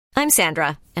I'm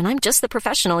Sandra, and I'm just the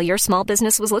professional your small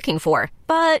business was looking for.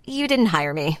 But you didn't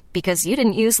hire me because you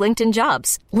didn't use LinkedIn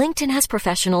Jobs. LinkedIn has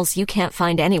professionals you can't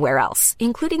find anywhere else,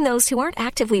 including those who aren't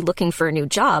actively looking for a new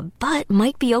job, but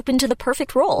might be open to the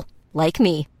perfect role, like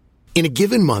me. In a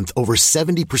given month, over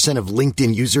 70% of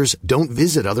LinkedIn users don't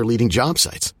visit other leading job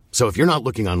sites. So if you're not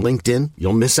looking on LinkedIn,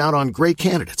 you'll miss out on great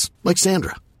candidates like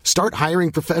Sandra. Start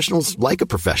hiring professionals like a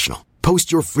professional.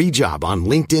 Post your free job on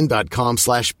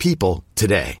linkedin.com/people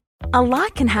today. A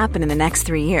lot can happen in the next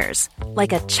 3 years.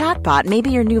 Like a chatbot may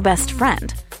be your new best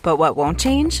friend. But what won't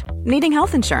change? Needing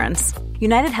health insurance.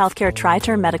 United Healthcare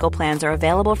Tri-Term Medical Plans are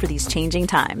available for these changing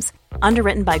times.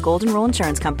 Underwritten by Golden Rule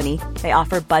Insurance Company, they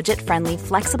offer budget-friendly,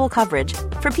 flexible coverage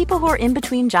for people who are in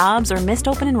between jobs or missed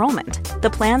open enrollment. The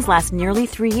plans last nearly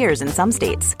 3 years in some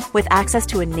states, with access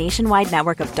to a nationwide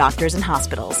network of doctors and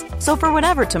hospitals. So for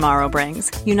whatever tomorrow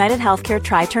brings, United Healthcare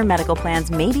Tri-Term Medical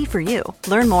Plans may be for you.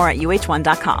 Learn more at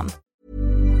uh1.com.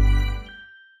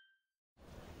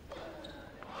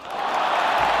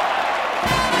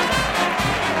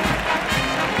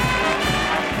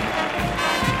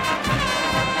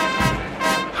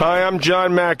 Hi, I'm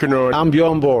John McEnroe. I'm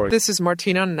Bjorn Borg. This is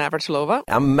Martina Navratilova.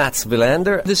 I'm Mats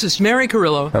Wilander. This is Mary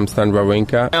Carrillo. I'm Stan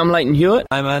Wawrinka. I'm Leighton Hewitt.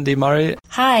 I'm Andy Murray.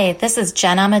 Hi, this is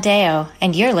Jen Amadeo,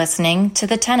 and you're listening to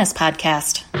the Tennis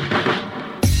Podcast.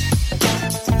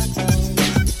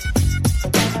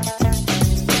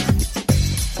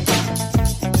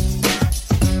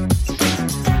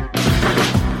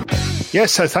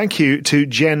 Yes, so thank you to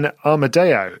Jen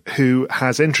Amadeo, who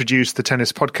has introduced the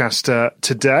Tennis Podcast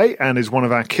today and is one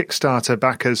of our Kickstarter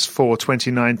backers for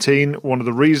 2019. One of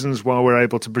the reasons why we're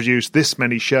able to produce this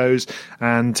many shows.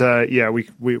 And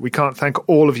we can't thank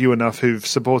all of you enough who've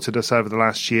supported us over the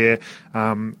last year.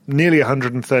 Nearly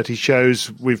 130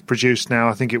 shows we've produced now.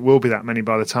 I think it will be that many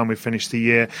by the time we finish the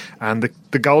year. And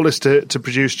the goal is to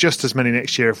produce just as many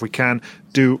next year if we can,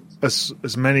 do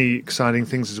as many exciting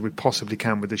things as we possibly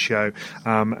can with the show.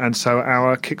 And so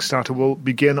our Kickstarter will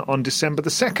begin on December the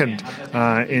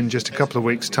 2nd in just a couple of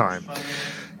weeks' time.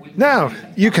 Now,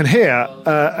 you can hear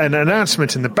an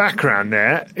announcement in the background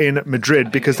there in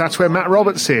Madrid, because that's where Matt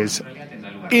Roberts is.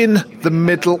 In the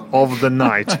middle of the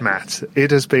night, Matt.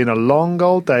 It has been a long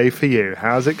old day for you.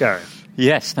 How's it going?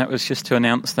 Yes, that was just to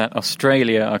announce that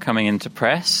Australia are coming into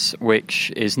press, which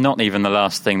is not even the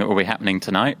last thing that will be happening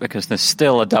tonight, because there's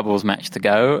still a doubles match to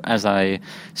go. As I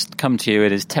come to you,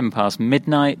 it is 10 past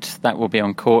midnight. That will be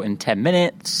on court in 10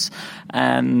 minutes,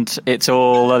 and it's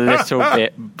all a little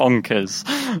bit bonkers.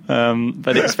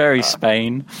 But it's very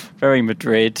Spain, very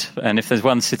Madrid, and if there's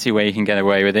one city where you can get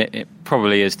away with it, it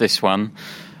probably is this one.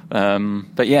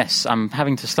 But yes, I'm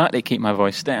having to slightly keep my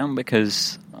voice down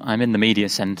because I'm in the media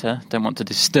centre. Don't want to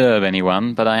disturb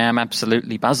anyone, but I am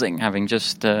absolutely buzzing, having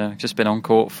just been on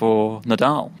court for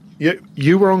Nadal.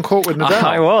 You were on court with Nadal?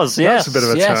 I was, yes. That's a bit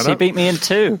of a turn-up. He beat me in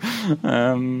 2.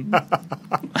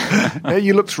 Yeah,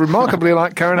 you looked remarkably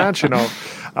like Karen Khachanov.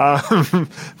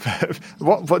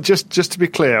 Just to be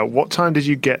clear, what time did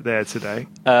you get there today?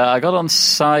 I got on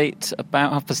site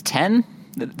about 10:30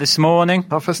 this morning.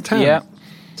 10:30? Yeah.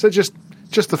 So just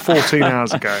the 14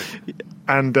 hours ago.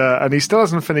 And he still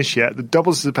hasn't finished yet. The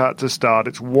doubles is about to start.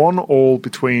 It's 1-1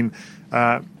 between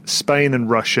Spain and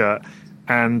Russia.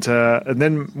 And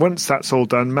then once that's all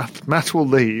done, Matt will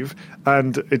leave,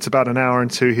 and it's about an hour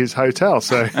into his hotel.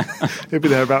 So he'll be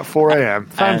there about 4 a.m.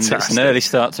 Fantastic. And it's an early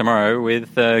start tomorrow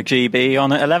with GB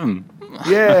on at 11.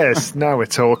 Yes, now we're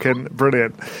talking.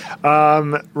 Brilliant.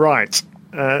 Right.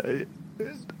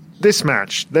 This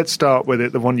match, let's start with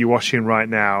it, the one you're watching right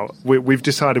now. We've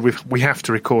decided we have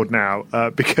to record now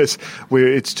because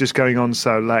it's just going on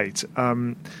so late.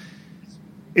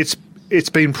 It's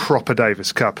been proper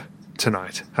Davis Cup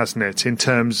tonight, hasn't it, in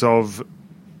terms of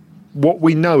what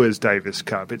we know as Davis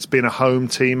Cup. It's been a home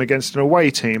team against an away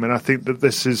team, and I think that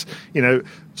this is,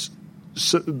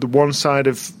 so the one side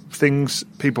of things.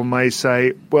 People may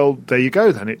say, well, there you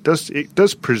go then. It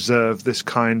does preserve this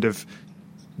kind of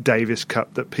Davis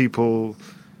Cup that people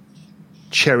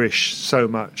cherish so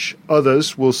much.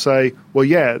 Others will say, well,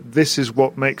 yeah, this is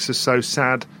what makes us so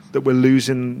sad that we're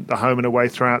losing the home and away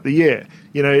throughout the year.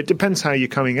 It depends how you're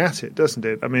coming at it, doesn't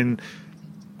it? I mean,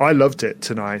 I loved it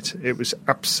tonight. It was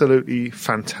absolutely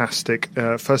fantastic.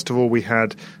 First of all, we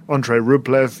had Andrei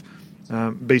Rublev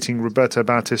beating Roberto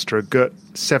Bautista Agut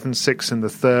 7-6 in the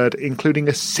third, including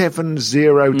a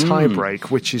 7-0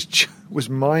 tiebreak, which was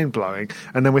mind-blowing.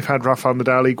 And then we've had Rafael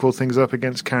Nadal equal things up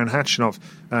against Karen Khachanov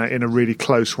in a really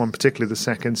close one, particularly the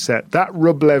second set. That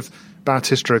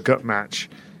Rublev-Bautista Agut match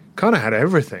kind of had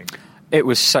everything. It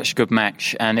was such a good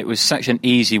match, and it was such an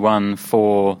easy one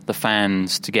for the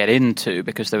fans to get into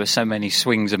because there were so many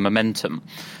swings of momentum.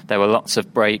 There were lots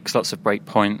of breaks, lots of break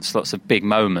points, lots of big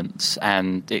moments,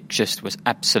 and it just was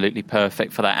absolutely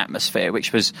perfect for that atmosphere,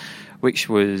 which was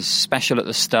special at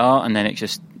the start, and then it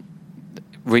just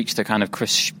reached a kind of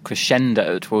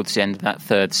crescendo towards the end of that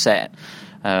third set.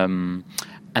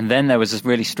 And then there was this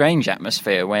really strange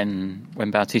atmosphere when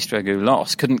Bautista Agut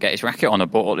lost, couldn't get his racket on a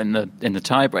ball in the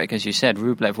tiebreak, as you said.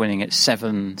 Rublev winning at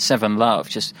 7-love,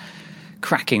 just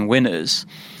cracking winners.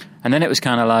 And then it was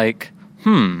kind of like,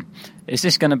 is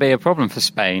this going to be a problem for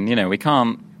Spain? We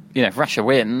can't, if Russia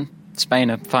win, Spain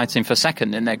are fighting for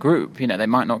second in their group. They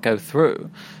might not go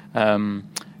through.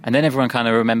 And then everyone kind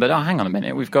of remembered, hang on a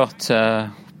minute, we've got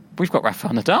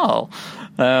Rafael Nadal.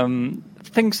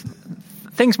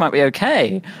 Things might be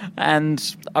okay.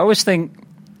 And I always think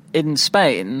in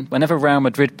Spain, whenever Real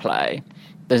Madrid play,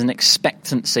 there's an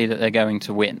expectancy that they're going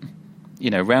to win.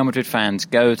 Real Madrid fans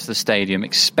go to the stadium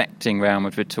expecting Real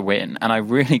Madrid to win. And I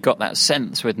really got that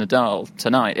sense with Nadal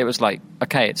tonight. It was like,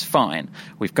 okay, it's fine.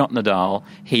 We've got Nadal.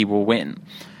 He will win.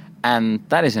 And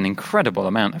that is an incredible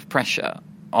amount of pressure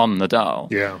on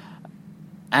Nadal. Yeah.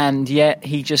 And yet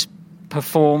he just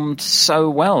performed so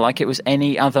well, like it was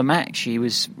any other match. He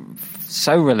was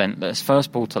so relentless,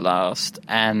 first ball to last,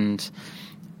 and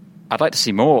I'd like to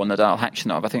see more Nadal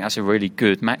Khachanov. I think that's a really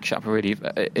good matchup.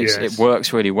 It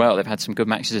works really well. They've had some good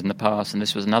matches in the past, and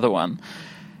this was another one.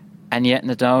 And yet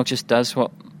Nadal just does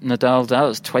what Nadal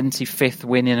does: 25th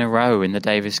win in a row in the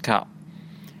Davis Cup.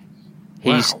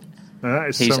 He's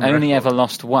only ever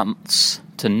lost once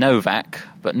to Novak,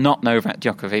 but not Novak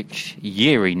Djokovic,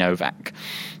 Yuri Novak.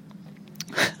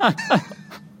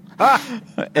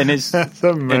 in his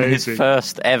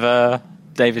first ever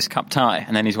Davis Cup tie,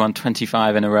 and then he's won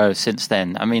 25 in a row since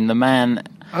then. I mean, the man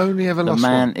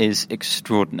is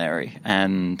extraordinary,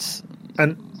 and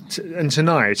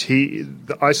tonight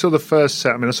I saw the first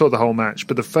set. I mean, I saw the whole match,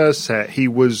 but the first set he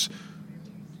was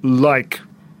like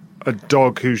a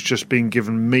dog who's just been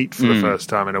given meat for the first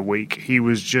time in a week. He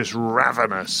was just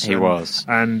ravenous.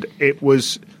 And it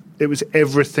was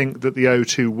everything that the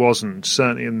O2 wasn't,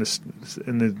 certainly in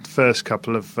the first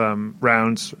couple of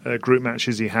rounds, group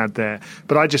matches he had there.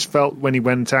 But I just felt when he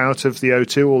went out of the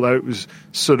O2, although it was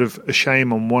sort of a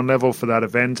shame on one level for that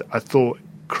event, I thought,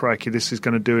 crikey, this is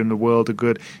going to do him the world of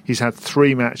good. He's had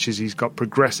 3 matches, he's got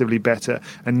progressively better,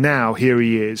 and now here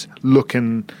he is,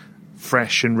 looking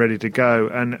fresh and ready to go,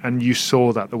 and you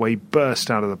saw that the way he burst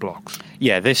out of the blocks.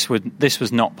 Yeah, this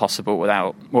was not possible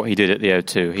without what he did at the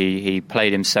O2. He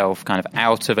played himself kind of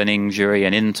out of an injury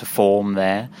and into form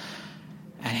there,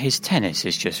 and his tennis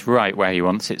is just right where he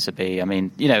wants it to be. I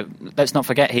mean, let's not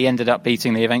forget he ended up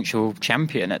beating the eventual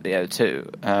champion at the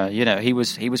O2.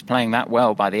 He was playing that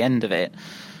well by the end of it,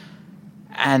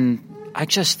 and I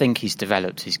just think he's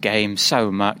developed his game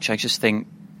so much. I just think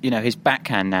his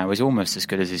backhand now is almost as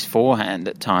good as his forehand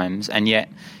at times, and yet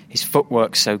his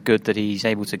footwork's so good that he's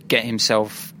able to get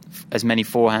himself as many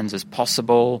forehands as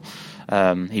possible.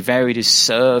 He varied his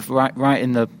serve right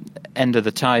in the end of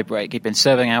the tie-break. He'd been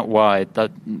serving out wide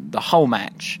the whole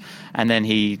match, and then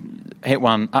he hit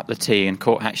one up the tee and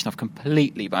caught Khachanov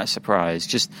completely by surprise.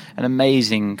 Just an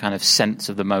amazing kind of sense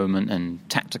of the moment and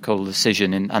tactical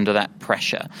decision under that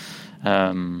pressure.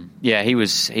 He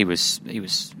was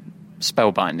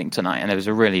spellbinding tonight, and there was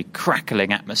a really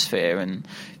crackling atmosphere, and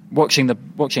watching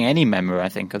any member, I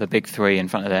think, of the big 3 in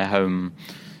front of their home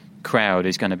crowd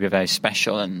is going to be very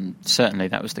special, and certainly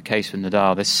that was the case with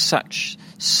Nadal. There's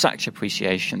such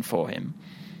appreciation for him.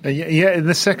 Yeah, in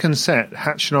the second set,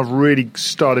 Khachanov really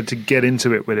started to get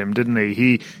into it with him, didn't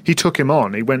he? He took him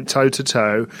on, he went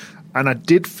toe-to-toe, and I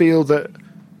did feel that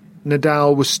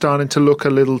Nadal was starting to look a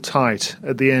little tight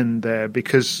at the end there,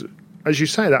 because as you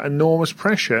say, that enormous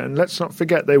pressure, and let's not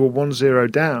forget they were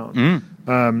 1-0 down,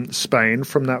 Spain,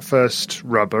 from that first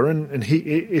rubber, and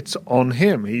it's on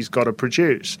him. He's got to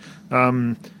produce.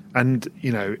 And,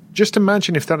 just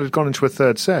imagine if that had gone into a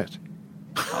third set.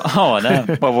 Oh, I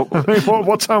know. Well, I mean,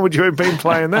 what time would you have been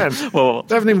playing then? Well,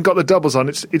 they haven't even got the doubles on.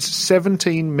 It's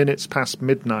 17 minutes past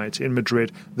midnight in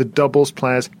Madrid. The doubles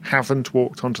players haven't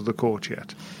walked onto the court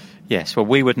yet. Yes, well,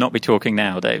 we would not be talking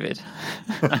now, David.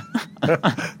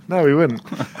 No, we wouldn't.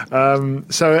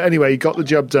 So anyway, he got the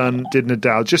job done, did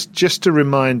Nadal. Just to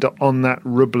remind on that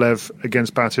Rublev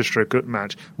against Bautista Agut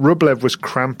match, Rublev was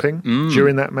cramping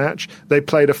during that match. They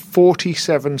played a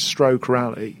 47-stroke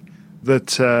rally that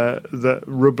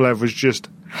Rublev was just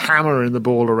hammering the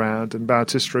ball around, and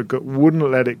Bautista Agut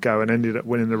wouldn't let it go and ended up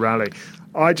winning the rally.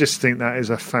 I just think that is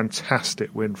a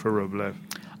fantastic win for Rublev.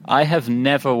 I have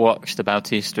never watched a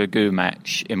Bautista Agut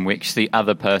match in which the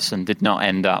other person did not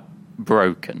end up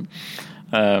broken.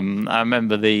 I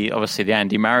remember obviously the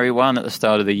Andy Murray one at the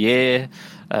start of the year.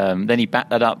 Then he backed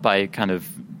that up by kind of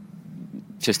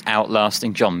just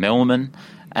outlasting John Millman.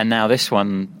 And now this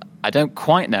one, I don't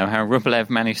quite know how Rublev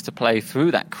managed to play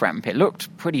through that cramp. It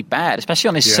looked pretty bad, especially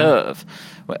on his serve.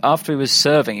 After he was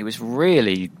serving, he was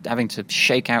really having to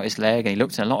shake out his leg, and he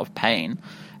looked in a lot of pain.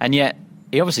 And yet,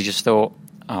 he obviously just thought,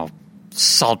 oh,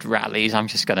 sod rallies, I'm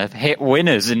just going to hit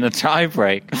winners in the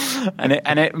tiebreak.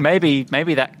 and it maybe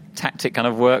that tactic kind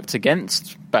of worked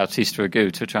against Bautista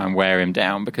Agut to try and wear him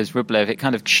down, because Rublev, it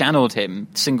kind of channeled him,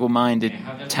 single-minded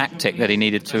tactic that he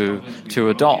needed to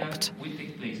adopt.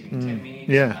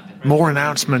 Yeah. More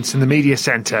announcements in the media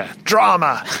centre.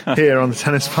 Drama here on the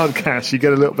Tennis Podcast. You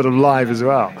get a little bit of live as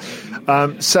well.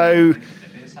 So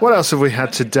what else have we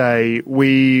had today?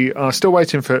 We are still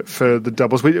waiting for the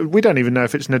doubles. We don't even know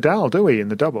if it's Nadal, do we, in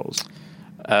the doubles?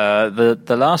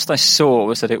 The last I saw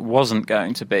was that it wasn't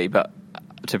going to be, but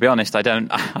to be honest, I don't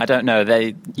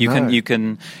know.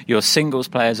 Your singles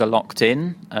players are locked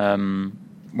in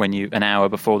an hour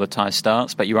before the tie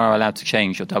starts, but you are allowed to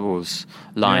change your doubles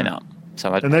lineup.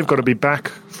 So and they've got to be back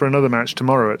for another match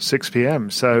tomorrow at 6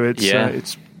 p.m. So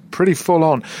it's pretty full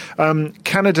on.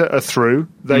 Canada are through.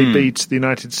 They beat the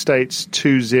United States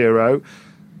 2-0.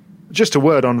 Just a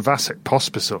word on Vasek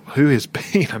Pospisil, who has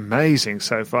been amazing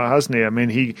so far, hasn't he? I mean,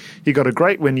 he got a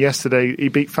great win yesterday. He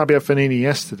beat Fabio Fognini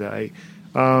yesterday,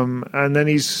 and then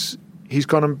he's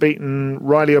gone and beaten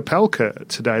Riley Opelka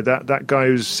today. That guy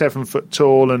who's 7 foot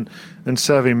tall and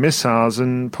serving missiles,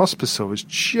 and Pospisil is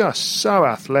just so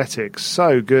athletic,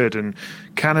 so good, and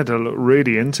Canada look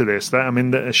really into this.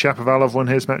 Shapovalov won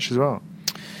his match as well.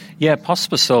 Yeah,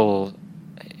 Pospisil,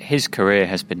 his career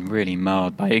has been really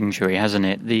marred by injury, hasn't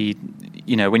it?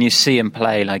 When you see him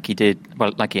play like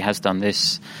he has done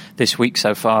this week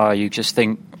so far, you just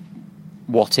think,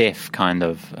 what if, kind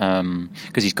of,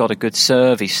 because he's got a good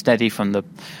serve, he's steady from the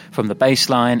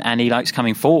baseline, and he likes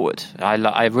coming forward.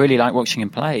 I really like watching him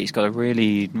play. He's got a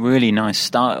really, really nice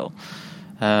style.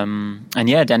 Denis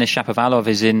Shapovalov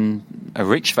is in a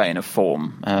rich vein of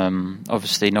form.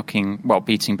 Obviously beating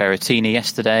Berrettini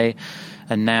yesterday,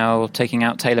 and now taking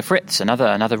out Taylor Fritz,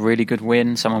 another really good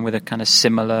win, someone with a kind of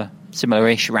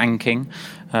similar-ish ranking.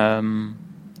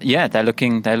 They're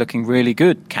looking really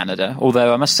good, Canada.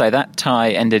 Although I must say that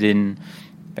tie ended in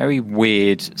very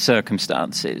weird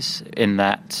circumstances, in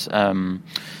that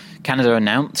Canada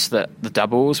announced that the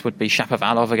doubles would be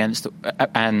Shapovalov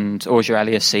and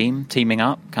Auger-Aliassime teaming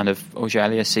up, kind of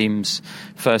Auger-Aliassime's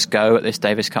first go at this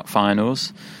Davis Cup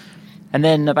finals. And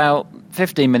then about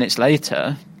 15 minutes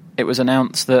later, it was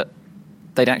announced that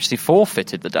they'd actually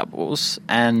forfeited the doubles,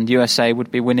 and USA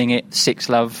would be winning it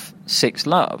 6-love,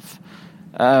 6-love.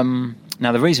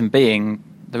 Now, the reason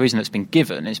that's been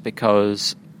given is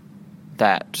because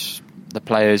that the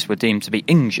players were deemed to be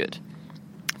injured.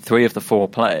 3 of the 4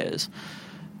 players.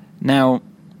 Now,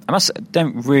 I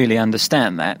don't really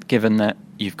understand that, given that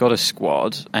you've got a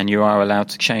squad and you are allowed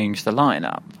to change the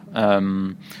lineup.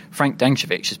 Frank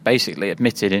Dancevic has basically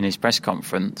admitted in his press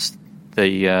conference,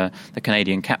 the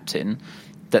Canadian captain,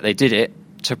 that they did it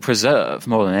to preserve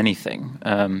more than anything.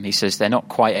 He says they're not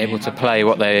quite able to play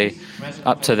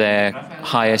up to their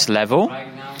highest level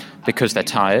because they're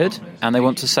tired, and they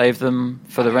want to save them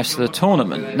for the rest of the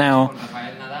tournament. Now,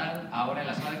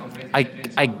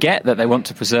 I get that they want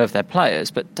to preserve their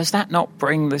players, but does that not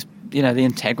bring the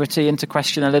integrity into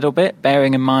question a little bit,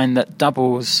 bearing in mind that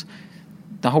doubles,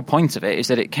 the whole point of it is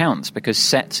that it counts, because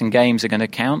sets and games are going to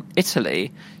count.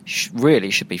 Italy really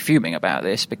should be fuming about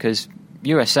this, because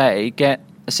USA get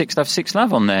a 6-love,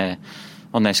 6-love on their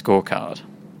scorecard.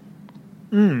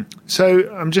 So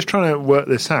I'm just trying to work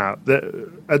this out. That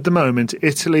at the moment,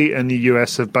 Italy and the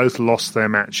US have both lost their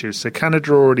matches. So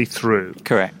Canada are already through.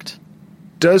 Correct.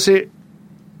 Does it,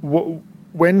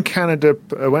 when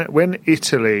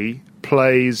Italy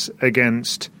plays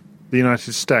against the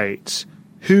United States,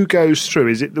 who goes through?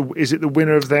 Is it the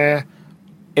winner of their?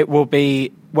 It will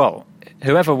be,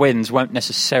 whoever wins won't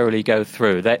necessarily go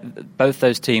through. Both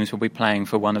those teams will be playing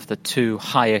for one of the 2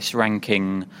 highest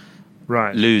ranking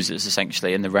losers,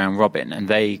 essentially, in the round robin, and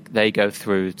they go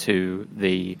through to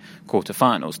the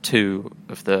quarterfinals. 2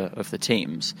 of the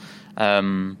teams,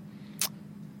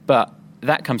 but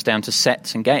that comes down to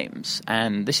sets and games,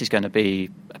 and this is going to be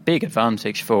a big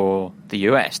advantage for the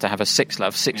US to have a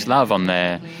 6-love, 6-love on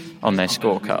their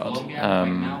scorecard.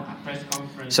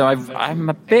 So I'm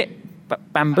a bit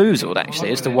bamboozled,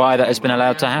 actually, as to why that has been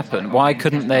allowed to happen. Why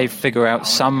couldn't they figure out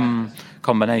some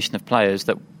combination of players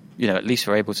that at least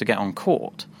are able to get on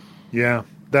court? Yeah,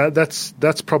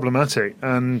 That's problematic,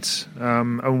 and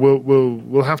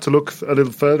we'll have to look a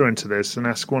little further into this and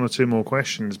ask one or two more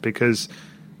questions, because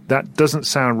that doesn't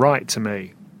sound right to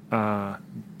me.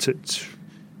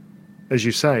 As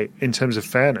you say, in terms of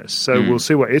fairness. So we'll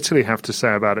see what Italy have to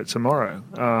say about it tomorrow,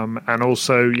 and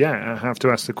also, I have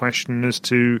to ask the question as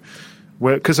to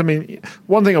where. Because I mean,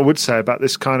 one thing I would say about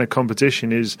this kind of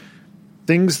competition is,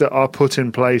 things that are put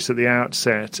in place at the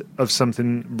outset of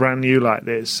something brand new like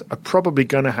this are probably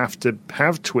going to have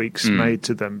tweaks made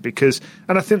to them,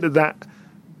 and I think that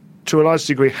to a large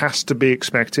degree has to be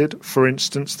expected. For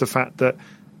instance, the fact that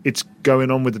it's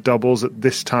going on with the doubles at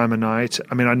this time of night.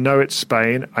 I mean, I know it's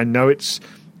Spain. I know it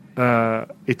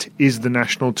is the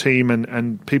national team,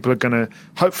 and people are going to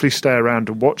hopefully stay around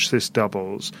to watch this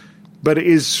doubles, but it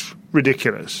is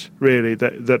ridiculous, really,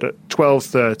 that at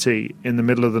 12:30 in the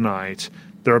middle of the night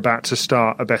they're about to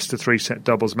start a best-of-3 set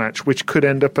doubles match, which could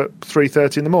end up at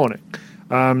 3:30 in the morning.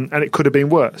 And it could have been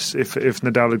worse if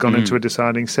Nadal had gone into a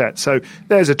deciding set. So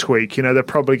there's a tweak. They're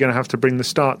probably going to have to bring the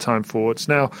start time forwards.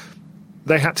 Now,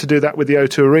 they had to do that with the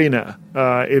O2 Arena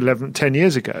 10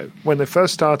 years ago. When they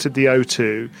first started the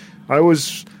O2, I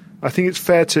think it's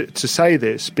fair to say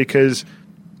this, because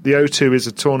the O2 is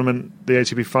a tournament, the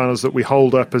ATP Finals, that we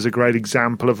hold up as a great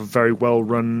example of a very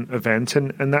well-run event,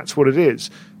 and that's what it is.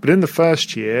 But in the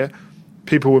first year,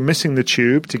 people were missing the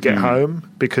tube to get home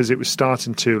because it was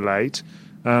starting too late,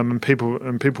 and people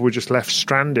were just left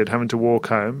stranded, having to walk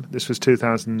home. This was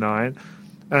 2009,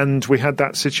 and we had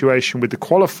that situation with the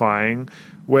qualifying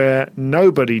where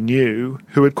nobody knew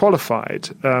who had qualified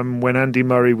when Andy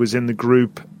Murray was in the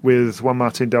group with Juan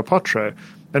Martín del Potro.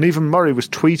 And even Murray was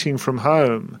tweeting from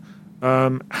home,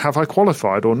 have I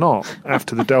qualified or not,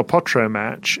 after the Del Potro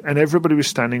match, and everybody was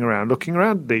standing around looking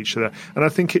around at each other. And I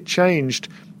think it changed.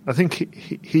 I think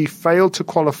he failed to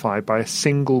qualify by a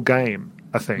single game,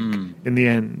 I think, in the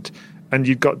end. And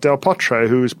you've got Del Potro,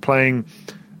 who was playing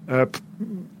a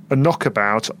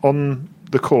knockabout on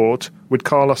the court with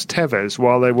Carlos Tevez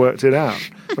while they worked it out.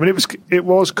 I mean, it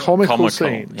was comical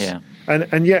scenes. Yeah.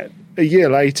 And yet, a year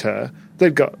later,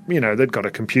 they've got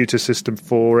a computer system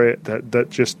for it that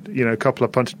just, a couple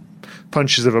of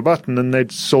punches of a button, and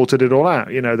they'd sorted it all out.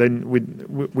 Then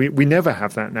we never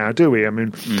have that now, do we? I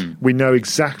mean, we know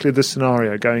exactly the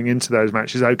scenario going into those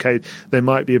matches. Okay, they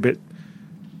might be a bit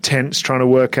tense trying to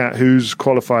work out who's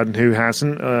qualified and who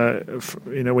hasn't,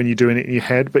 when you're doing it in your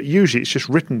head, but usually it's just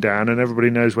written down and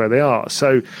everybody knows where they are.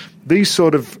 So these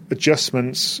sort of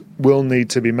adjustments will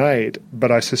need to be made,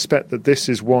 but I suspect that this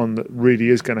is one that really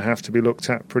is going to have to be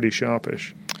looked at pretty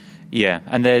sharpish. Yeah,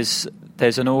 and there's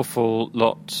an awful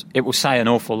lot, it will say an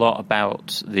awful lot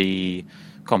about the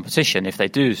competition if they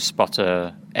do spot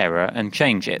a error and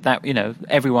change it. That,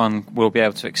 everyone will be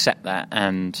able to accept that,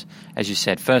 and as you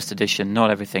said, first edition, not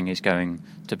everything is going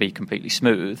to be completely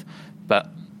smooth, but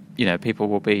people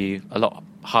will be a lot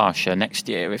harsher next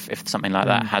year if something like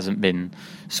that hasn't been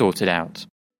sorted out.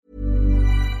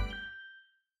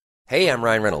 Hey, I'm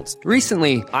Ryan Reynolds.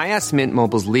 Recently, I asked Mint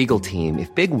Mobile's legal team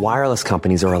if big wireless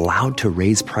companies are allowed to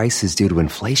raise prices due to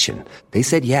inflation. They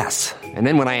said yes. And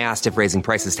then when I asked if raising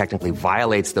prices technically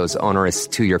violates those onerous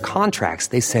 2-year contracts,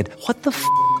 they said, "What the f***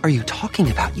 are you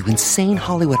talking about, you insane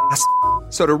Hollywood ass?"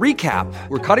 So to recap,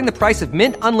 we're cutting the price of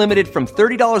Mint Unlimited from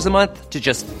 $30 a month to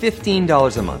just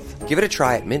 $15 a month. Give it a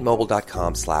try at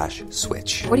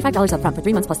mintmobile.com/switch. $45 up front for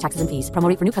 3 months plus taxes and fees. Promo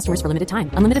rate for new customers for limited time.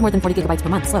 Unlimited more than 40 gigabytes per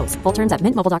month. Slows full terms at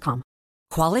mintmobile.com.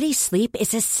 Quality sleep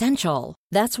is essential.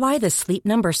 That's why the Sleep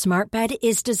Number Smart Bed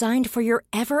is designed for your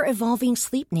ever-evolving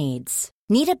sleep needs.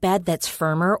 Need a bed that's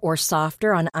firmer or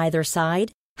softer on either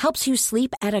side? Helps you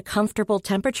sleep at a comfortable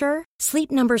temperature?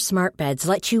 Sleep Number Smart Beds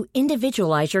let you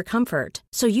individualize your comfort,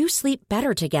 so you sleep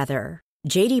better together.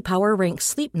 J.D. Power ranks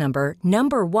Sleep Number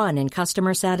number 1 in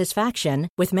customer satisfaction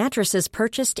with mattresses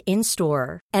purchased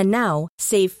in-store. And now,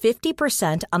 save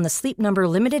 50% on the Sleep Number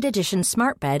Limited Edition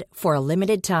Smart Bed for a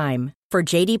limited time. For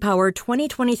J.D. Power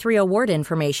 2023 award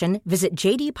information, visit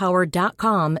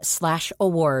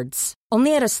jdpower.com/awards.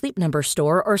 Only at a Sleep Number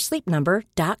store or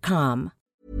sleepnumber.com.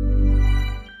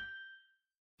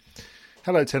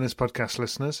 Hello, Tennis Podcast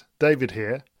listeners. David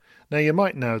here. Now, you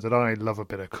might know that I love a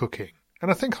bit of cooking,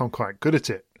 and I think I'm quite good at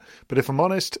it. But if I'm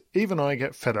honest, even I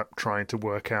get fed up trying to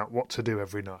work out what to do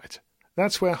every night.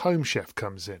 That's where Home Chef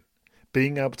comes in.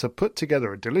 Being able to put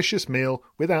together a delicious meal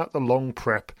without the long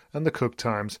prep and the cook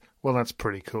times, well, that's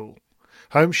pretty cool.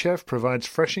 Home Chef provides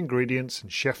fresh ingredients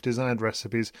and chef-designed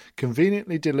recipes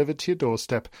conveniently delivered to your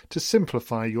doorstep to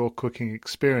simplify your cooking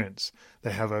experience.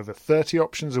 They have over 30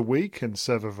 options a week and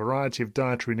serve a variety of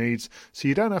dietary needs, so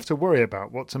you don't have to worry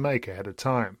about what to make ahead of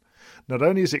time. Not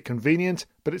only is it convenient,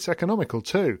 but it's economical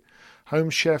too. Home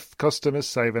Chef customers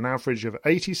save an average of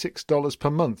 $86 per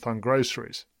month on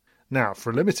groceries. Now, for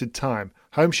a limited time,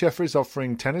 Home Chef is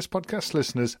offering Tennis Podcast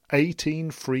listeners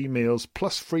 18 free meals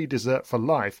plus free dessert for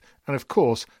life and, of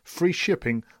course, free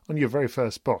shipping on your very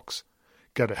first box.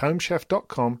 Go to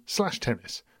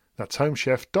homechef.com/tennis. That's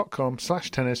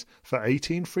homechef.com/tennis for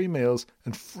 18 free meals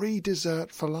and free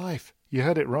dessert for life. You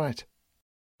heard it right.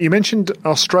 You mentioned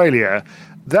Australia.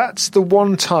 That's the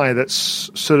one tie that's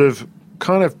sort of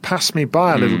kind of passed me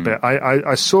by a little bit.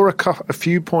 I saw a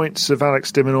few points of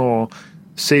Alex de Minaur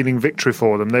sealing victory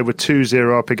for them. They were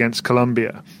 2-0 up against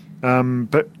Colombia.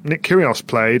 But Nick Kyrgios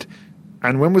played.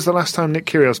 And when was the last time Nick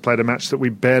Kyrgios played a match that we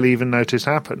barely even noticed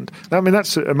happened? I mean,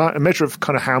 that's a measure of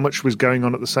kind of how much was going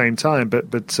on at the same time. But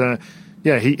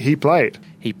he played.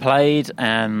 He played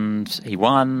and he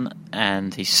won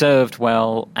and he served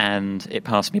well and it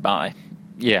passed me by.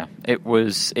 Yeah, it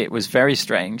was very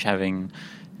strange having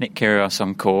Nick Kyrgios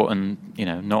on court and, you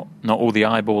know, not all the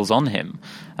eyeballs on him.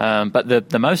 But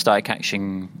the most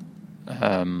eye-catching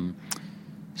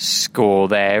score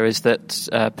there is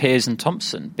that Piers and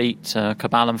Thompson beat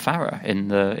Cabal and Farah in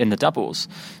the doubles.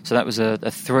 So that was a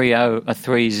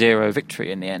 3-0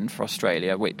 victory in the end for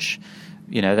Australia, which,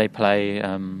 you know, they play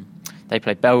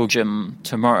Belgium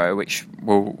tomorrow, which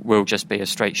will just be a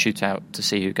straight shootout to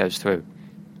see who goes through.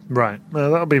 Right.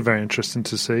 Well, that'll be very interesting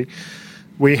to see.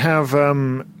 We have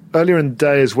earlier in the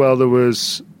day as well, there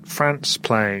was France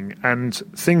playing, and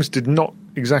things did not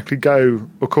exactly go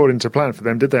according to plan for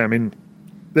them, did they? I mean,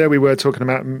 there we were talking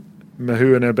about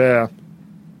Mahou and Herbert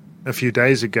a few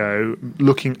days ago,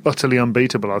 looking utterly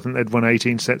unbeatable. I think they'd won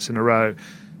 18 sets in a row,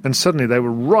 and suddenly they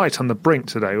were right on the brink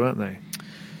today, weren't they?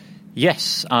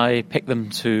 Yes, I picked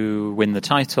them to win the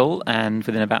title, and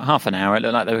within about half an hour it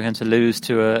looked like they were going to lose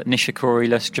to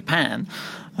Nishikori-less Japan.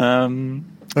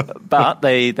 But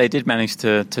they did manage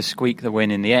to squeak the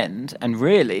win in the end. And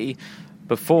really,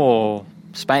 before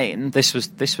Spain, this was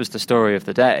the story of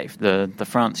the day, the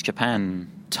France-Japan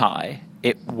tie.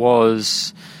 It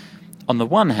was, on the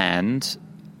one hand,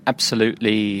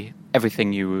 absolutely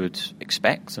everything you would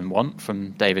expect and want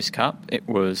from Davis Cup. It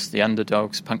was the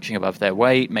underdogs punching above their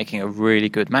weight, making a really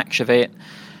good match of it,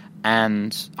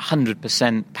 and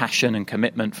 100% passion and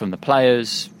commitment from the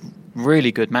players,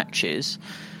 really good matches.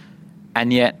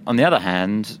 And yet, on the other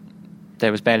hand,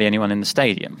 there was barely anyone in the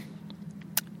stadium.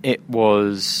 It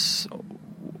was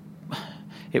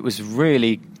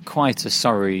really quite a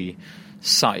sorry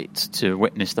sight to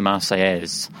witness the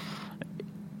Marseillaise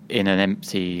in an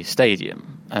empty stadium.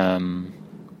 And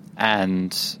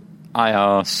I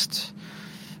asked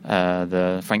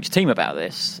the French team about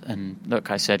this, and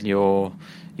look, I said, your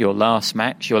last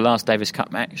Davis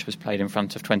Cup match was played in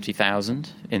front of 20,000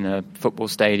 in a football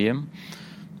stadium.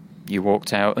 You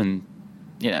walked out and,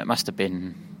 you know, it must have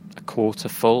been a quarter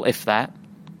full, if that,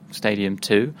 Stadium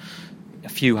 2, a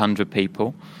few hundred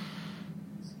people.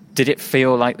 Did it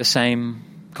feel like the same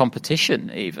competition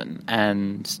even?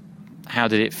 And how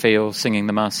did it feel singing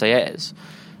the Marseillaise?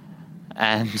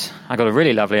 And I got a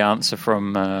really lovely answer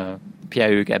from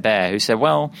Pierre-Hugues Herbert, who said,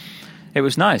 well, it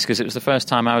was nice because it was the first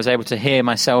time I was able to hear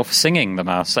myself singing the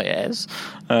Marseillaise.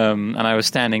 And I was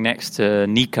standing next to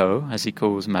Nico, as he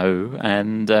calls Mahou,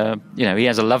 and, you know, he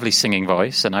has a lovely singing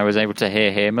voice, and I was able to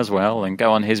hear him as well and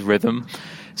go on his rhythm.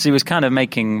 So he was kind of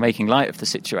making light of the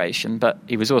situation, but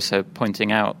he was also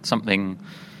pointing out something,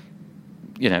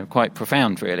 you know, quite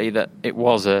profound, really, that it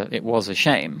was a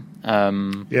shame.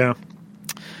 Yeah.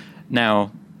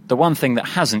 Now, the one thing that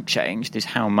hasn't changed is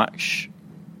how much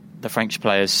the French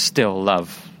players still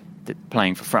love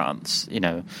playing for France. You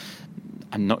know,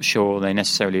 I'm not sure they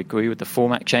necessarily agree with the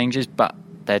format changes, but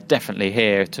they're definitely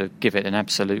here to give it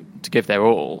to give their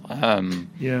all.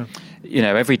 Yeah. You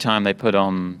know, every time they put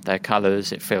on their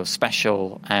colours, it feels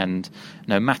special, and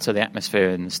no matter the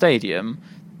atmosphere in the stadium,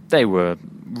 they were,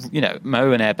 you know,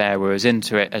 Mo and Herbert were as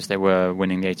into it as they were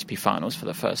winning the ATP finals for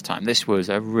the first time. This was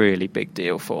a really big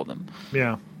deal for them.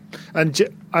 Yeah. And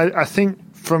I think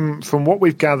from what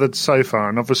we've gathered so far,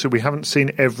 and obviously we haven't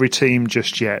seen every team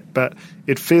just yet, but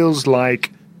it feels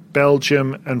like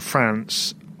Belgium and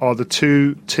France are the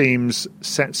two teams'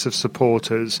 sets of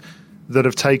supporters that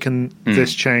have taken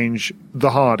this change the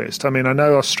hardest. I mean, I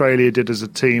know Australia did as a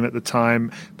team at the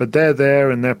time, but they're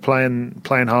there and they're playing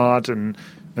hard and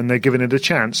they're giving it a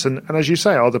chance. And as you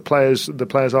say, the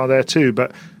players are there too.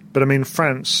 But I mean,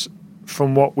 France,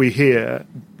 from what we hear,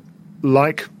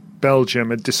 like Belgium,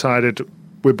 had decided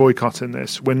we're boycotting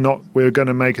this. We're going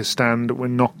to make a stand. We're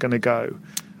not going to go.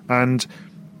 And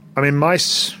I mean,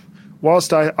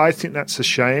 whilst I think that's a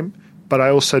shame, but I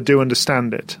also do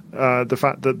understand it. The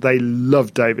fact that they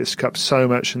love Davis Cup so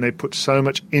much and they put so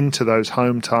much into those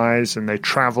home ties, and they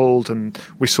travelled, and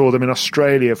we saw them in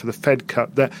Australia for the Fed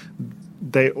Cup. That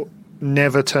they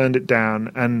never turned it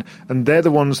down, and they're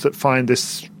the ones that find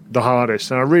this the hardest.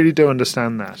 And I really do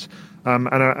understand that. And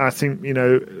I think, you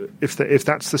know, if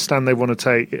that's the stand they want to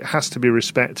take, it has to be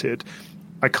respected.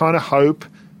 I kind of hope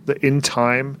that in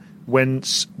time, when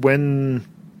this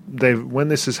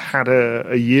has had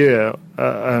a year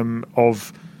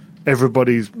of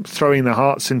everybody throwing their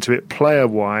hearts into it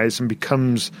player-wise, and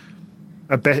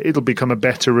it'll become a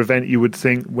better event, you would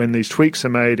think, when these tweaks are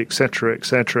made,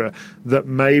 etc., that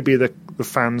maybe the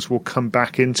fans will come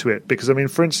back into it. Because, I mean,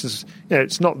 for instance, you know,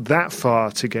 it's not that far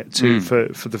to get to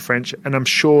for the French, and I'm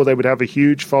sure they would have a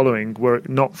huge following were it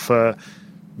not for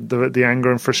the anger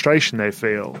and frustration they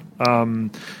feel.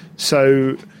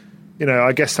 So, you know,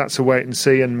 I guess that's a wait and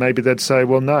see, and maybe they'd say,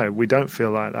 well, no, we don't feel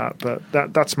like that.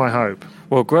 But that's my hope.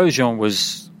 Well, Grosjean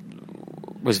was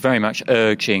very much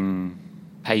urging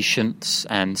patience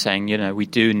and saying, you know, we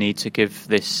do need to give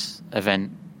this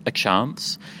event a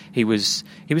chance. He was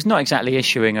not exactly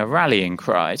issuing a rallying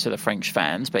cry to the French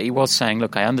fans, but he was saying,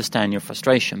 look, I understand your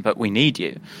frustration, but we need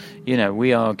you. You know,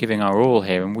 we are giving our all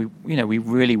here, and we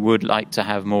really would like to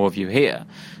have more of you here.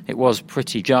 It was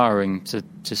pretty jarring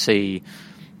to see,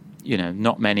 you know,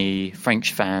 not many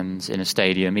French fans in a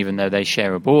stadium, even though they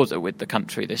share a border with the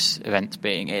country this event's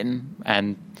being in,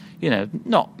 and, you know,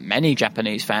 not many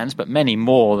Japanese fans, but many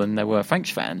more than there were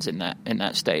French fans in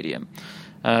that stadium.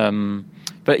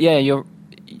 But yeah, you're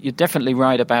definitely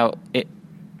right about it.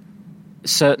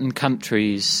 Certain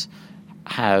countries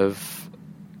have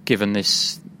given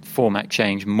this format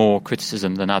change more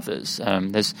criticism than others.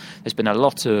 There's been a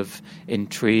lot of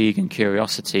intrigue and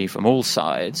curiosity from all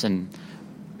sides, and,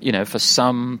 you know, for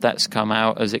some that's come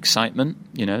out as excitement.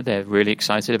 You know, they're really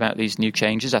excited about these new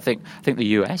changes. I think the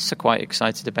US are quite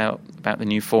excited about the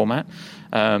new format,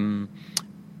 and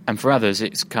for others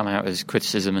it's come out as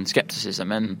criticism and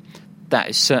skepticism, and that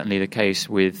is certainly the case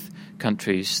with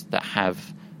countries that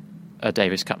have a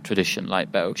Davis Cup tradition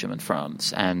like Belgium and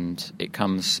France, and it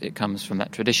comes from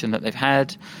that tradition that they've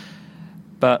had.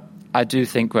 But I do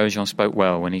think Grosjean spoke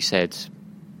well when he said,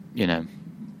 you know,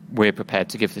 we're prepared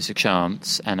to give this a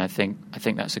chance, and I think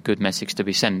that's a good message to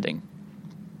be sending.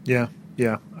 Yeah.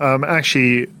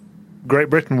 Actually, Great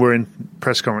Britain were in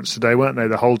press conference today, weren't they?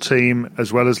 The whole team,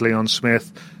 as well as Leon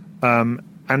Smith.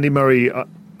 Andy Murray,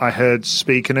 I heard,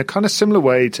 speak in a kind of similar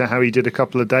way to how he did a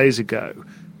couple of days ago,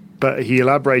 but he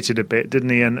elaborated a bit, didn't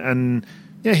he? And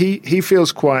yeah, he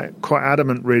feels quite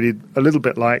adamant, really, a little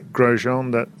bit like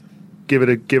Grosjean, that give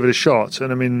it a shot.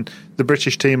 And I mean, the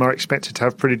British team are expected to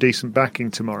have pretty decent backing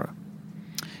tomorrow.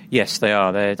 Yes, they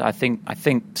are. I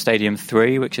think Stadium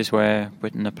 3, which is where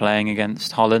Britain are playing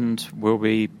against Holland, will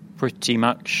be pretty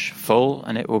much full,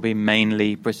 and it will be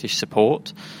mainly British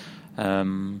support.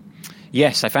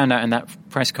 Yes, I found out in that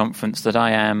press conference that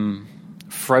I am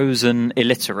Frozen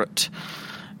illiterate,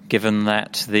 given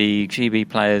that the GB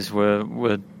players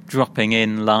were dropping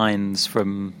in lines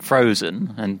from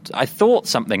Frozen, and I thought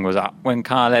something was up when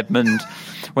Carl Edmund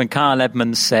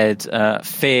said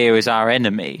fear is our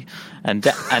enemy, and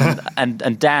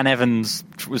Dan Evans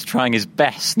was trying his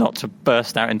best not to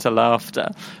burst out into laughter.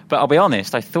 But I'll be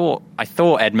honest, I thought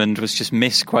Edmund was just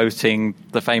misquoting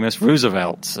the famous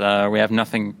Roosevelt. We have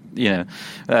nothing, the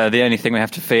only thing we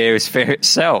have to fear is fear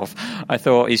itself. I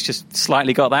thought he's just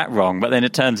slightly got that wrong, but then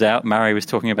it turns out Murray was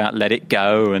talking about Let It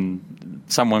Go, and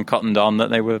someone cottoned on that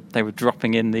they were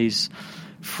dropping in these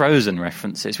Frozen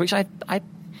references, which I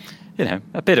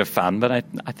a bit of fun, but I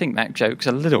think that joke's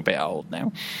a little bit old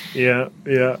now. Yeah.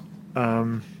 Well,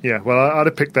 I'd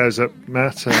have picked those up,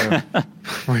 Matt,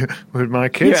 with my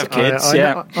kids. You have kids,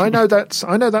 I know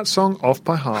that song off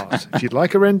by heart. If you'd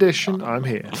like a rendition, I'm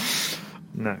here.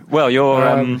 No. Well,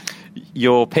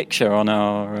 your picture on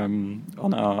our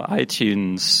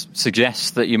iTunes suggests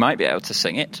that you might be able to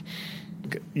sing it.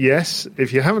 Yes,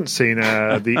 if you haven't seen go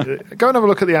and have a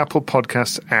look at the Apple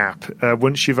Podcasts app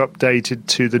once you've updated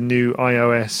to the new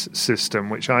iOS system,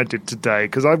 which I did today,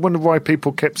 because I wondered why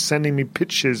people kept sending me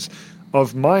pictures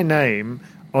of my name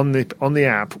on the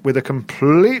app with a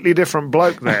completely different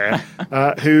bloke there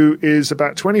who is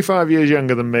about 25 years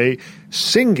younger than me,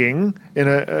 singing in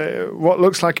what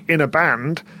looks like in a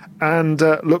band, and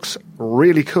looks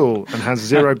really cool and has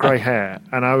zero grey hair.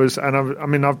 And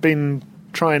I've been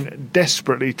trying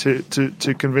desperately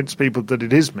to convince people that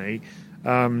it is me,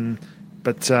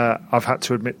 but I've had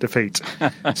to admit defeat.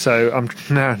 So I'm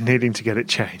now needing to get it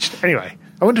changed. Anyway,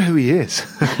 I wonder who he is.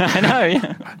 I know,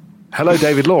 yeah. Hello,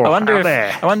 David Law. I wonder if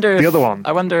the other one.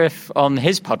 I wonder if on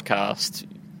his podcast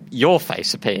your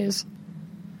face appears.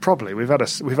 Probably we've had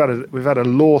a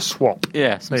Law swap.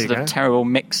 Yeah, some sort of terrible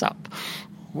mix-up.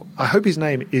 I hope his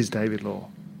name is David Law.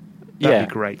 That'd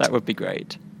be great. That would be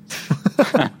great.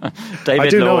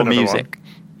 David Law music.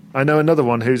 I know another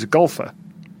one who's a golfer,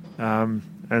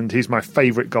 and he's my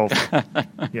favourite golfer.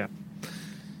 Yeah.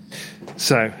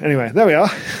 So, anyway, there we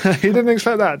are. You didn't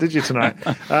expect that, did you, tonight?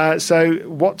 So,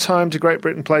 what time do Great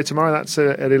Britain play tomorrow? That's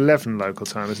at 11 local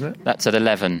time, isn't it? That's at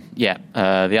 11, yeah.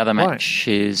 The other match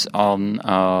is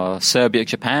on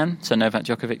Serbia-Japan, so Novak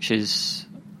Djokovic's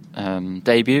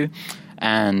debut,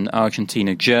 and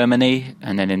Argentina-Germany,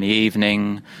 and then in the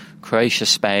evening,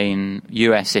 Croatia-Spain,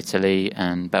 US-Italy,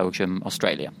 and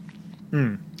Belgium-Australia.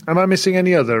 Am I missing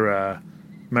any other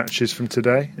matches from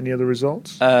today? Any other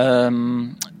results?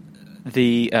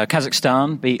 The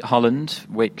Kazakhstan beat Holland,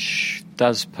 which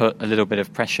does put a little bit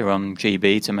of pressure on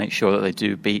GB to make sure that they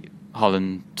do beat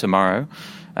Holland tomorrow.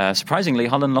 Surprisingly,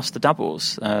 Holland lost the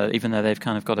doubles, even though they've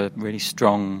kind of got a really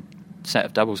strong set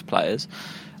of doubles players.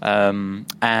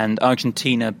 And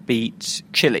Argentina beat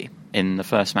Chile in the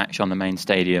first match on the main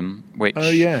stadium, which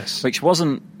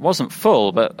wasn't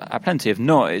full, but had plenty of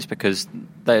noise because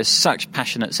there's such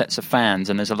passionate sets of fans,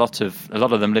 and there's a lot of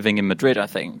them living in Madrid, I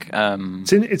think.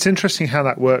 It's interesting how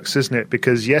that works, isn't it?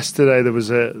 Because yesterday there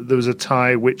was a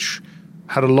tie which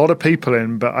had a lot of people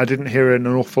in, but I didn't hear an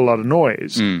awful lot of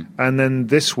noise. And then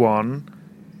this one,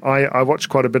 I watched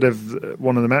quite a bit of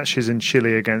one of the matches in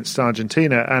Chile against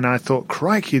Argentina, and I thought,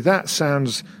 crikey, that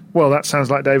sounds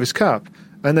like Davis Cup.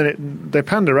 And then they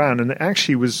panned around, and it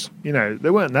actually was,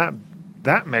 there weren't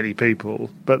that many people,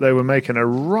 but they were making a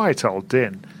right old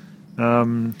din.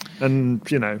 And,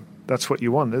 that's what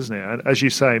you want, isn't it? And as you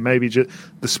say, maybe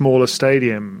the smaller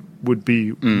stadium would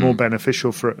be more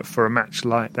beneficial for a match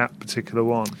like that particular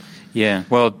one. Yeah,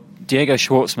 well, Diego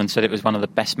Schwartzman said it was one of the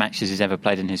best matches he's ever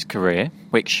played in his career,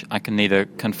 which I can neither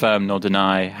confirm nor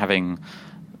deny, having,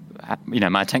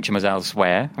 my attention was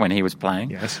elsewhere when he was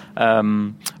playing. Yes.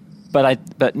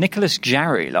 But Nicolas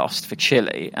Jarry lost for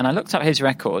Chile, and I looked up his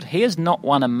record. He has not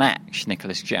won a match,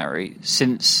 Nicolas Jarry,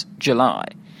 since July,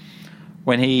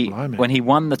 when he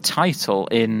won the title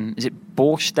in, is it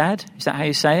Borstad? Is that how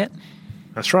you say it?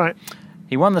 That's right.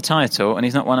 He won the title, and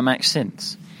he's not won a match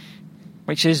since,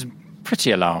 which is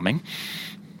pretty alarming.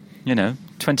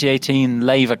 2018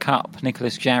 Laver Cup,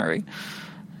 Nicolas Jarry,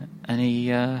 and he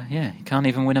can't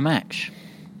even win a match.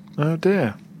 Oh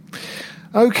dear.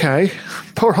 Okay,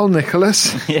 poor old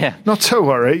Nicholas. Yeah. Not to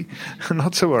worry.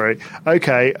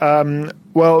 Okay,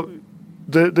 well,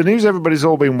 the news everybody's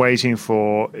all been waiting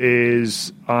for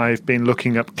is I've been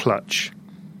looking up clutch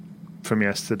from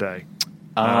yesterday.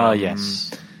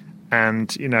 Yes.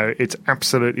 And, it's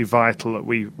absolutely vital that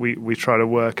we try to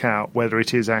work out whether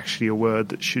it is actually a word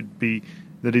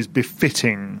that is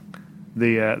befitting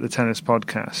the tennis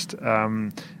podcast.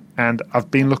 And I've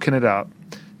been looking it up.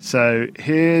 So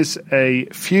here's a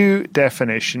few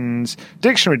definitions.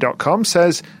 Dictionary.com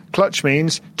says clutch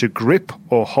means to grip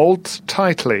or hold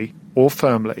tightly or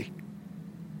firmly.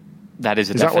 That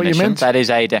is a definition. Is that what you meant? That is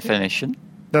a definition.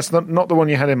 That's not the one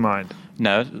you had in mind?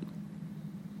 No.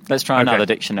 Let's try another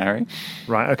dictionary.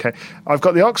 Right, okay. I've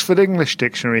got the Oxford English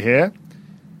Dictionary here,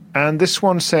 and this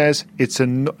one says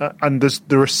and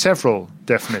there are several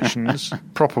definitions,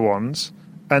 proper ones,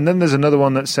 and then there's another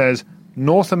one that says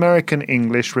North American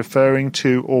English referring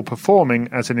to or performing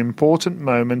at an important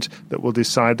moment that will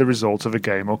decide the result of a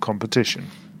game or competition.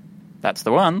 That's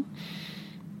the one.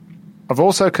 I've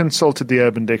also consulted the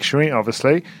Urban Dictionary,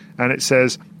 obviously, and it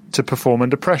says to perform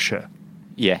under pressure.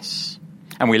 Yes.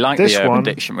 And we like the Urban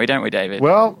Dictionary, don't we, David?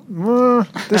 Well,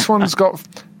 this one's got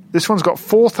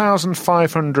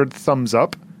 4,500 thumbs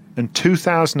up and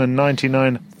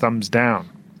 2,099 thumbs down.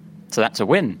 So that's a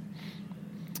win.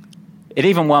 It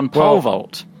even won pole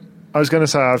vault. I was going to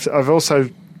say, I've also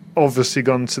obviously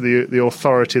gone to the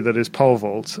authority that is pole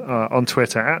vault on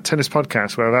Twitter, at Tennis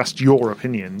Podcast, where I've asked your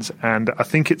opinions, and I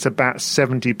think it's about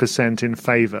 70% in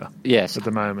favour at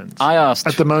the moment. I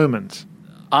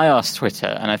asked Twitter,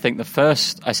 and I think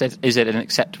I said, is it an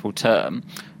acceptable term?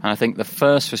 And I think the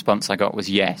first response I got was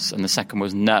yes, and the second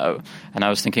was no. And I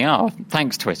was thinking,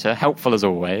 thanks, Twitter, helpful as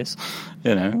always.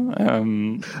 I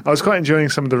was quite enjoying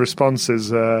some of the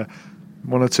responses.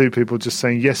 One or two people just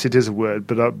saying, yes, it is a word,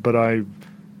 but I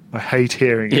hate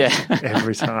hearing it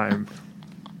every time.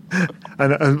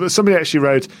 And somebody actually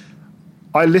wrote,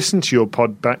 I listen to your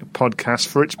podcast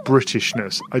for its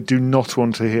Britishness. I do not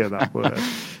want to hear that word.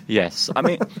 Yes. I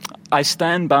mean, I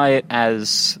stand by it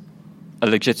as a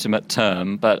legitimate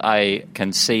term, but I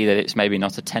can see that it's maybe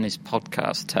not a tennis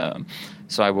podcast term.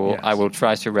 So I will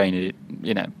try to rein it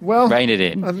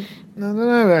in. I don't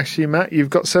know, actually, Matt. You've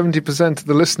got 70% of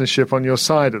the listenership on your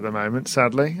side at the moment,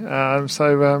 sadly. I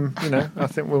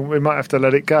think we might have to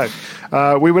let it go.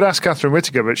 We would ask Catherine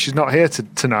Whittaker, but she's not here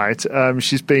tonight.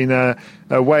 She's been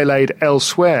waylaid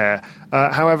elsewhere.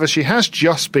 However, she has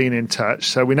just been in touch,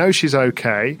 so we know she's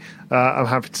okay, I'm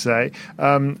happy to say.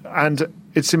 And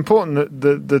it's important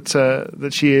that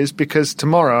she is, because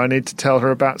tomorrow I need to tell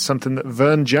her about something that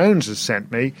Vern Jones has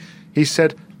sent me. He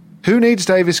said, "Who needs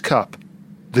Davis Cup?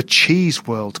 The Cheese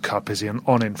World Cup is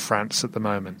on in France at the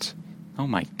moment." Oh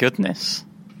my goodness!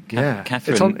 Yeah,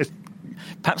 Catherine.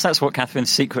 Perhaps that's what Catherine's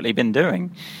secretly been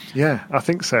doing. Yeah, I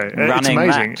think so. Running it's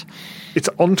amazing. that. It's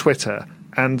on Twitter,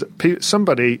 and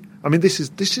somebody. I mean, this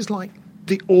is like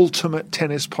the ultimate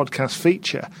tennis podcast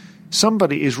feature.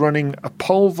 Somebody is running a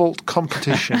pole vault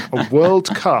competition, a World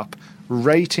Cup,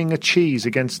 rating a cheese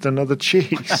against another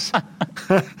cheese.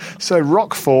 So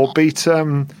Roquefort beat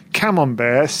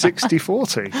Camembert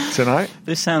 60-40 tonight.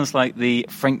 This sounds like the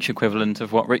French equivalent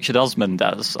of what Richard Osman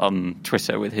does on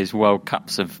Twitter with his World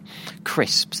Cups of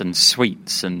crisps and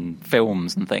sweets and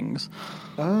films and things.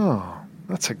 Oh,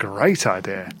 that's a great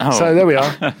idea. Oh. So there we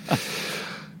are.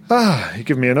 You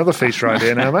give me another feature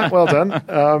idea now, Matt. Well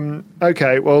done.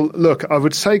 Okay, well, look, I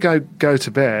would say go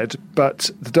to bed, but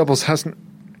the doubles has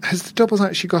the doubles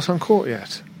actually got on court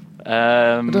yet?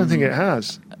 I don't think it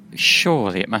has.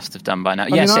 Surely it must have done by now.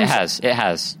 It has. It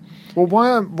has. Well,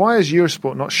 why is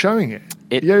Eurosport not showing it?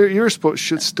 Eurosport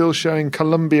should still showing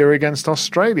Colombia against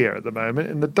Australia at the moment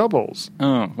in the doubles.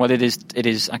 Oh, well, it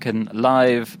is. I can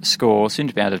live score, soon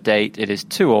to be out of date. It is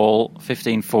 2-all,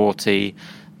 15-40.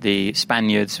 The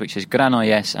Spaniards, which is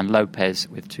Granollers and Lopez,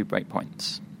 with 2 break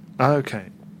points. Okay,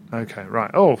 right.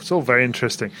 Oh, it's all very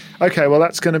interesting. Okay, well,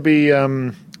 that's going to be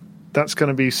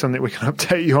something we can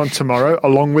update you on tomorrow,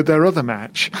 along with their other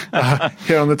match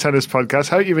here on the Tennis Podcast.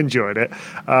 Hope you've enjoyed it.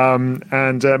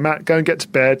 And Matt, go and get to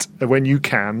bed when you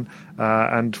can,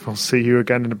 and we'll see you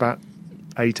again in about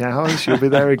 8 hours. You'll be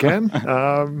there again.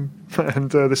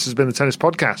 And this has been the Tennis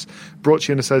Podcast, brought to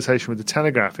you in association with The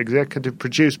Telegraph, executive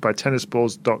produced by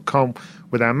tennisballs.com,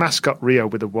 with our mascot Rio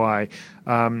with a Y.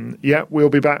 We'll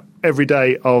be back every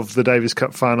day of the Davis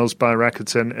Cup finals by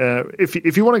Rakuten.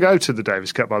 If you want to go to the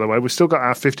Davis Cup, by the way, we've still got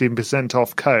our 15%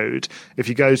 off code. If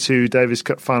you go to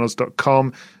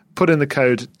daviscupfinals.com, put in the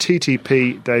code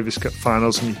TTP Davis Cup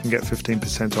Finals and you can get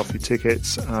 15% off your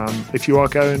tickets. If you are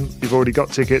going, you've already got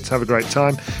tickets, have a great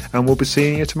time, and we'll be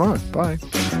seeing you tomorrow. Bye.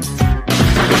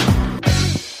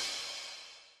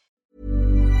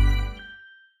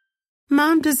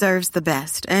 Mom deserves the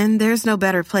best, and there's no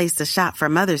better place to shop for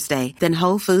Mother's Day than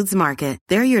Whole Foods Market.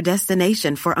 They're your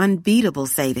destination for unbeatable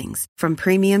savings, from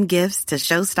premium gifts to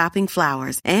show-stopping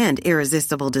flowers and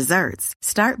irresistible desserts.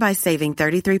 Start by saving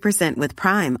 33% with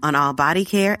Prime on all body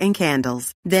care and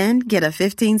candles. Then get a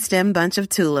 15-stem bunch of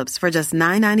tulips for just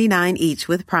 $9.99 each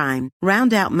with Prime.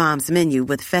 Round out Mom's menu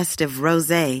with festive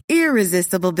rosé,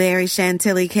 irresistible berry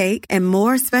chantilly cake, and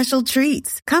more special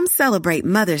treats. Come celebrate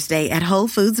Mother's Day at Whole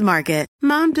Foods Market.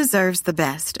 Mom deserves the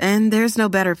best, and there's no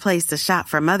better place to shop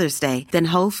for Mother's Day than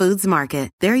Whole Foods Market.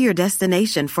 They're your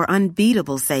destination for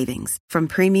unbeatable savings, from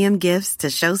premium gifts to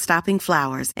show-stopping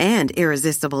flowers and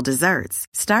irresistible desserts.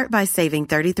 Start by saving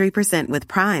 33% with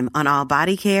Prime on all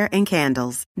body care and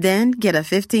candles. Then get a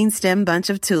 15-stem bunch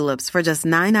of tulips for just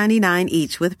 $9.99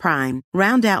 each with Prime.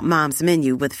 Round out Mom's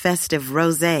menu with festive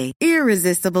rosé,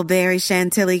 irresistible berry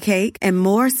chantilly cake, and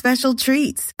more special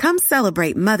treats. Come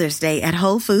celebrate Mother's Day at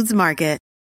Whole Foods Market.